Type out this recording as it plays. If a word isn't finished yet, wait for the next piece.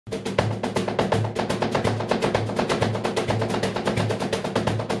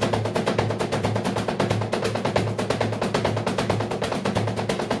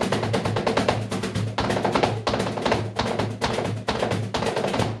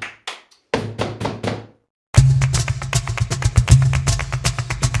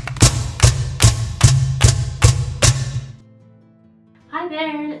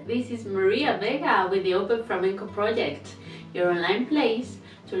this is Maria Vega with the Open Flamenco Project, your online place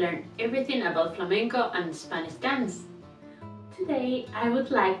to learn everything about flamenco and Spanish dance. Today I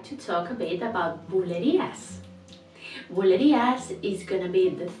would like to talk a bit about Bulerias. Bulerias is gonna be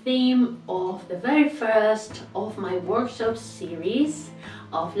the theme of the very first of my workshop series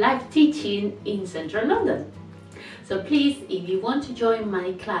of live teaching in Central London. So please, if you want to join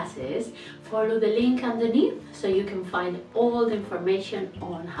my classes, follow the link underneath so you can find all the information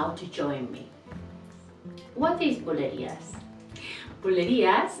on how to join me. What is Bulerias?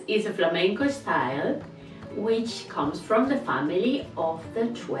 Bulerias is a flamenco style which comes from the family of the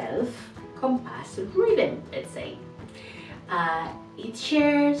 12 compass rhythm, let's say. It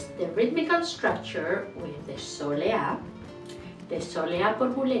shares the rhythmical structure with the solea por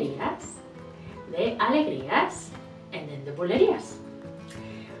Bulerias, the alegrías, and then the Bulerias.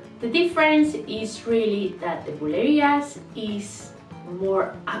 The difference is really that the Bulerias is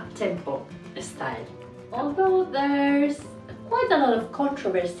more up-tempo style. Although there's quite a lot of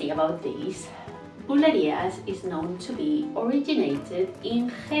controversy about this, Bulerias is known to be originated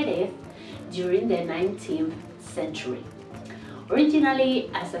in Jerez during the 19th century. Originally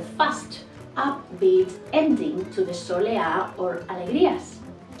as a fast, upbeat ending to the solea or alegrías,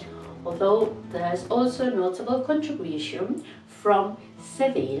 although there's also a notable contribution from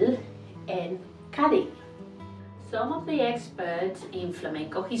Seville and Cádiz. Some of the experts in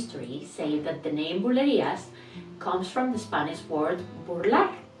flamenco history say that the name Bulerias comes from the Spanish word burlar,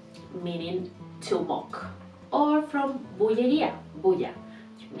 meaning to mock, or from bullería, bulla,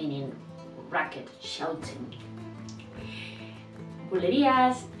 meaning racket, shouting.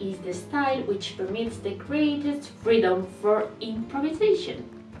 Bulerias is the style which permits the greatest freedom for improvisation.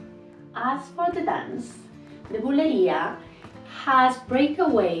 As for the dance, the Bulería has break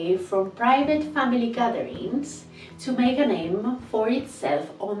away from private family gatherings to make a name for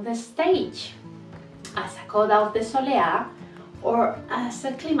itself on the stage, as a coda of the solea or as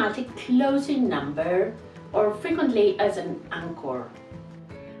a climatic closing number, or frequently as an encore.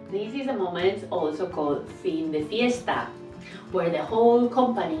 This is a moment also called fin de fiesta, where the whole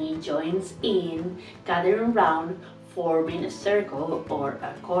company joins in, gathering round, forming a circle or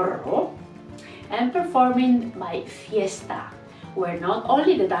a corro, and performing by fiesta, where not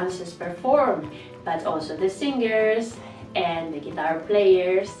only the dancers perform, but also the singers and the guitar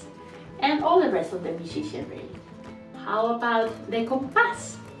players and all the rest of the musicians really. How about the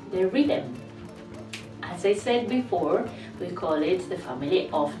compás, the rhythm? As I said before, we call it the family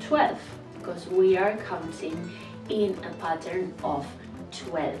of 12 because we are counting in a pattern of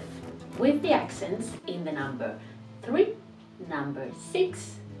 12 with the accents in the number 3, number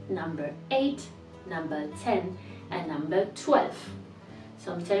 6, number 8, number 10 and number 12.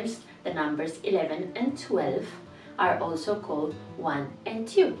 Sometimes the numbers 11 and 12 are also called 1 and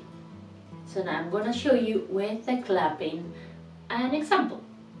 2. So now I'm going to show you with the clapping an example.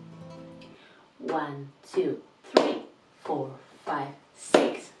 1, 2, 3, 4, 5,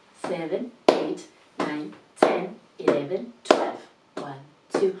 6, 7, 8, 9, 10, 11, 12. 1,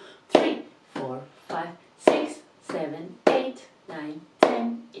 2, 3, 4, 5, 6, 7, 8, 9,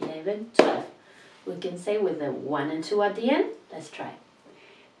 10, 11, 12. We can say with the 1 and 2 at the end. Let's try.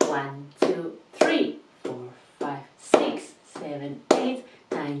 1, 2, 3, 4, 5, 6, 7, 8,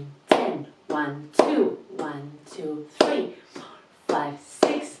 9, 10. 1, 2, 1, 2, 3, 4, 5,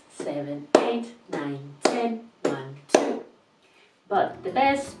 6, 7, 8, 9, 10, 1, 2. But the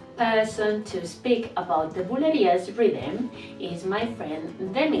best person to speak about the Bulerias rhythm is my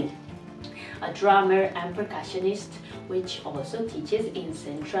friend Demi, a drummer and percussionist which also teaches in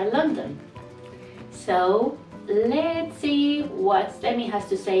Central London. So let's see what Demi has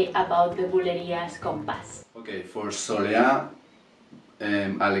to say about the Bulerias compás. Okay, for solea,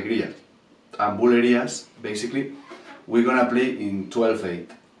 alegría and Bulerias, basically we're gonna play in 12/8,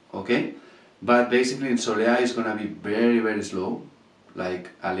 okay? But basically in solea is gonna be very slow, like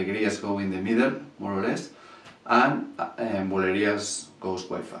alegrías go in the middle, more or less, and Bulerias goes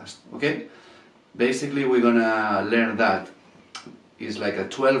quite fast, okay? Basically we're gonna learn that it's like a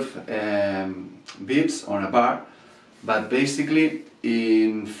 12 beats on a bar, but basically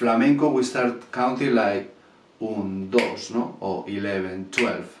in flamenco we start counting like 1, 2, no? Or 11,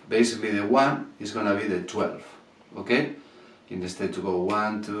 12. Basically the 1 is gonna be the 12, okay? Instead to go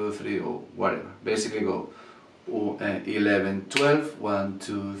 1, 2, 3 or whatever. Basically go 11, 12, 1,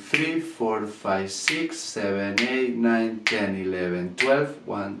 2, 3, 4, 5, 6, 7, 8, 9, 10, 11, 12,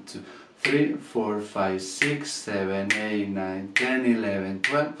 1, 2, 3, 4, 5, 6, 7, 8, 9, 10, 11,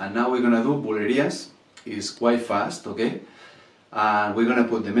 12. And now we're gonna do Bulerias. It's quite fast, okay? And we're gonna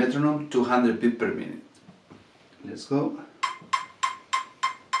put the metronome 200 beats per minute. Let's go.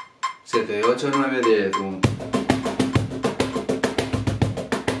 7, 8, 9, 10, 1.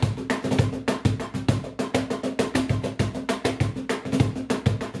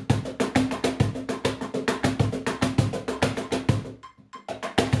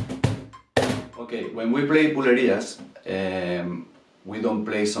 Okay, when we play Bulerias, we don't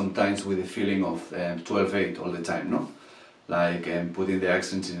play sometimes with the feeling of 12-8 all the time, no? Like putting the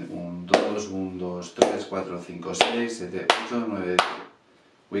accents in 1, 2, 1, 2, 3, 4, 5, 6, 7, 8, 9.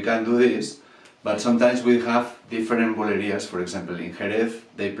 We can do this, but sometimes we have different Bulerias. For example, in Jerez,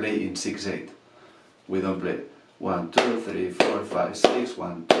 they play in 6-8. We don't play 1, 2, 3, 4, 5, 6,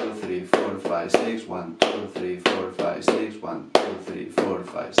 1, 2, 3, 4, 5, 6, 1, 2, 3, 4, 5, 6, 1, 2, 3, 4,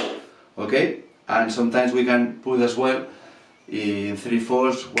 5, 6. Okay? And sometimes we can put as well in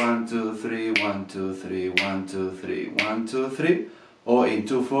 3/4, 1, 2, 3, 1, 2, 3, 1, 2, 3, 1, 2, 3, or in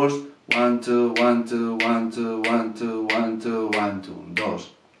 2/4, 1, 2, 1, 2, 1, 2, 1, 2, 1, 2, 1, 2, 2.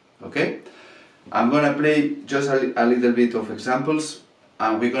 Okay? I'm gonna play just a little bit of examples,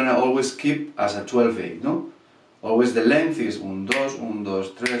 and we're gonna always keep as a 12-8, no? Always the length is 1, 2, 1, 2,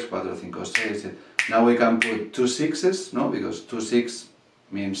 3, 4, 5, 6. Now we can put 2 6s, no? Because 2 6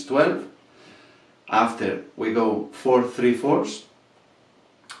 means 12. After we go 4 3/4,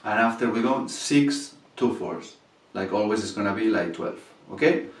 and after we go 6 2/4. Like always, it's gonna be like 12.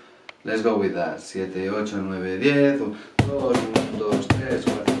 Okay? Let's go with that. 7, 8, 9, 10, 1, 2, 1, 2, 3,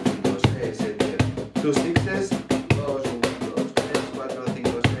 4, 5, 6, 7, 2 6s, 2, 1, 2, 3, 4, 5,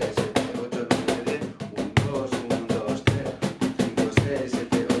 6, 7, 8, 9, 10, 1, 2, 1, 2, 3, 5, 6,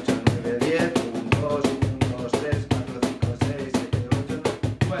 7, 8, 9, 10, 1, 2, 1, 2, 3, 4, 5, 6, 7, 8,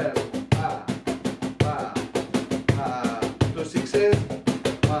 9, 12. 2 6s,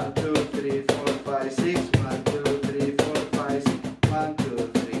 1, 2, 3, 4, 5, 6, 1, 2, 3, 4, 5, 6, 1, 2,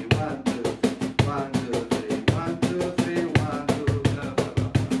 3, 1, 2, 1, 2, 3, 1, 2, 3, 1, 2, blah, blah,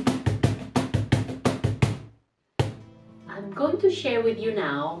 blah. I'm going to share with you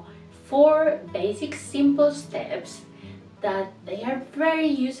now 4 basic simple steps that they are very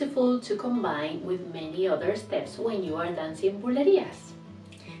useful to combine with many other steps when you are dancing Bulerias.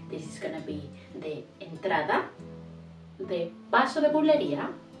 This is gonna be the entrada, the paso de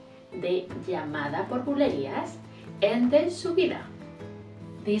bulería, the llamada por bulerías, and the subida.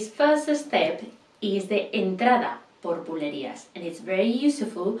 This first step is the entrada por bulerías, and it's very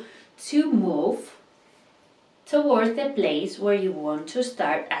useful to move towards the place where you want to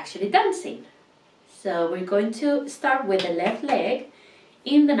start actually dancing. So we're going to start with the left leg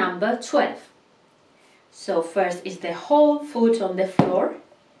in the number 12. So first is the whole foot on the floor,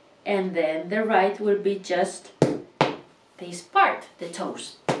 and then the right will be just this part, the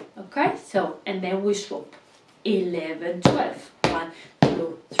toes. Okay, so, and then we swap. 11, 12. 1,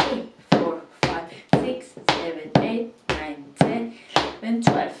 2, 3, 4, 5, 6, 7, 8, 9, 10, 11,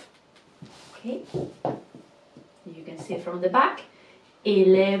 12. Okay, you can see from the back.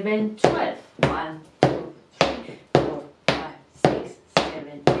 11, 12. 1, 2, 3, 4, 5, 6,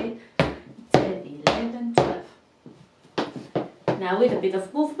 7, 8, 10, 11, 12. Now with a bit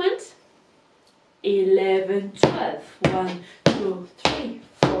of movement. 11, 12. 1, 2, 3,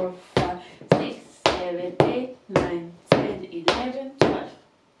 4, 5, 6, 7, 8, 9, 10, 11, 12.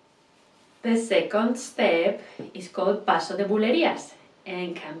 The second step is called Paso de Bulerias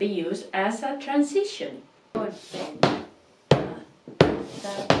and can be used as a transition. 3,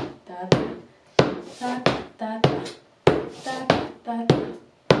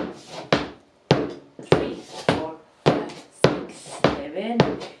 4, 5, 6, 7,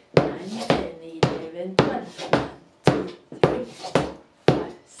 9, 10, 11, 12. 1, 2, 3, 4,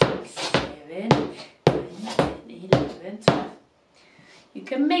 5, 6, 7, 9, 10, 11, 12. You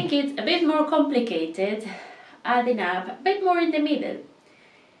can make it a bit more complicated, adding up a bit more in the middle.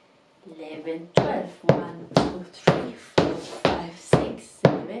 11, 12. 1, 2, 3, 4, 5, 6,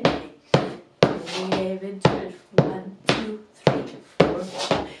 7, 8. 11, 12. 1, 2, 3, 4,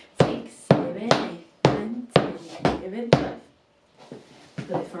 5, 6, 7, 8, 9, 10, 11, 12.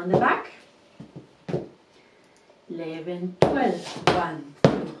 Do it from the back. 11, 12. 1, 2,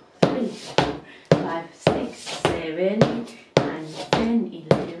 3, 4, 5, 6, 7, 8, 9, 10,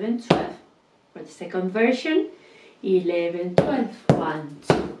 11, 12. For the second version, 11, 12. 1,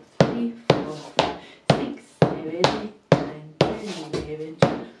 2, 3, 4, 5, 6, 7, 8, 9, 10, 11,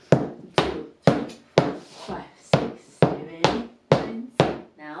 12. 1, 2, 3, 4, 5, 6, 7, 8, 9, 10.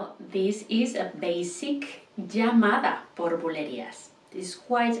 Now, this is a basic llamada por bulerías. This is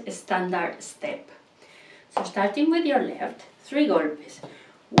quite a standard step. So starting with your left, 3 golpes.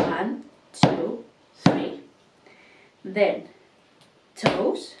 1, 2, 3. Then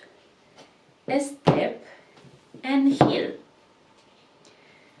toes, step, and heel.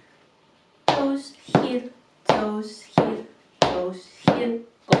 toes, heel, toes, heel, toes, heel,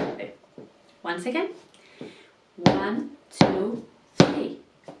 golpe. Once again. 1, 2, 3,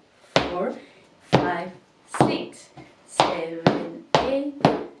 4, 5, 6, 7, 8,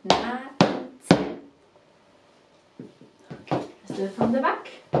 9, 10. Okay, let's do it from the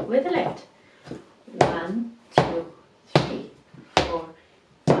back with the left. 1, 2, 3, 4,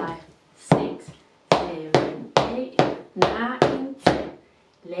 5, 6, 7, 8, 9, 10,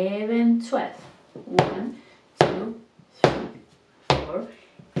 11, 12. 1, 2, 3, 4,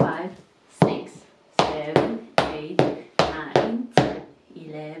 5, 6, 7, 8, 9, 10,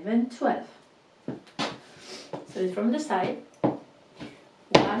 11, 12. So it's from the side.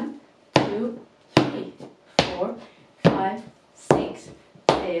 1, 2, 3, 4, 5, 6,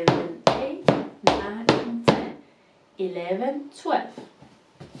 7, 8, 9, 10, 11, 12.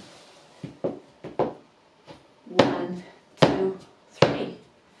 1, 2, 3,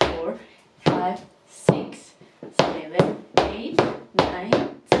 4, 5, 6, 7, 8,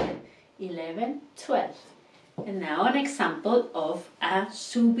 9, 10, 11, 12. And now an example of a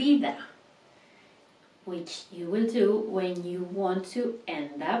subida, which you will do when you want to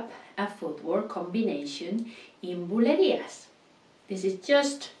end up a footwork combination in Bulerias. This is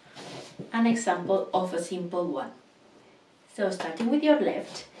just an example of a simple one. So starting with your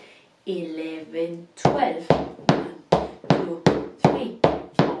left, 11, 12, 1, 2, 3,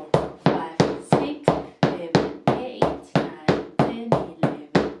 4, 5, 6, 7, 8, 9, 10, 11,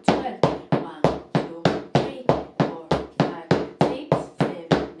 12, 1, 2, 3, 4, 5, 6, 7,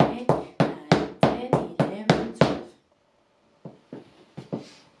 8, 9, 10, 11, 12.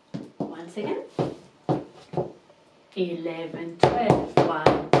 Once again. 11, 12,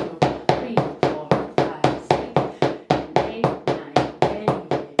 1, 2, 3, 4, 5, 6, 7, 8, 9, 10,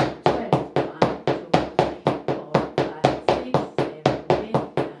 11, 12, 1, 2, 3, 4, 5, 6, 7, 8,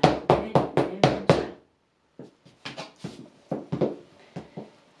 9, 10, 11, 12.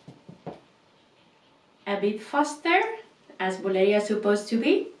 A bit faster, as Buleria is supposed to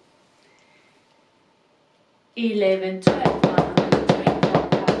be. 11, 12, 1, 2, 3, 4,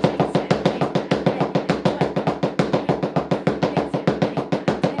 5, 6, 7, 8, 9,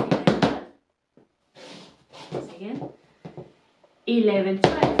 10, 11, 12. 1, 2, 3, 4, 5, 6, 7, 8, 9, 10, 11, 12. 11,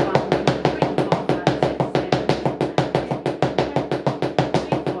 12, 1, 2, 3,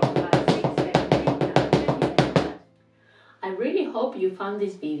 4, 5, 6, 7, 8, 9, 10, 11, 12. I really hope you found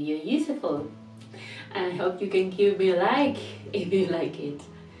this video useful, and I hope you can give me a like if you like it.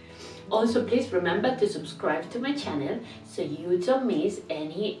 Also, please remember to subscribe to my channel so you don't miss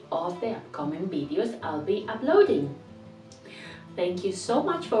any of the upcoming videos I'll be uploading. Thank you so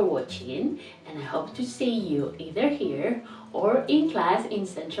much for watching, and I hope to see you either here or in class in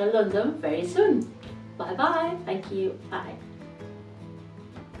Central London very soon. Bye bye. Thank you. Bye.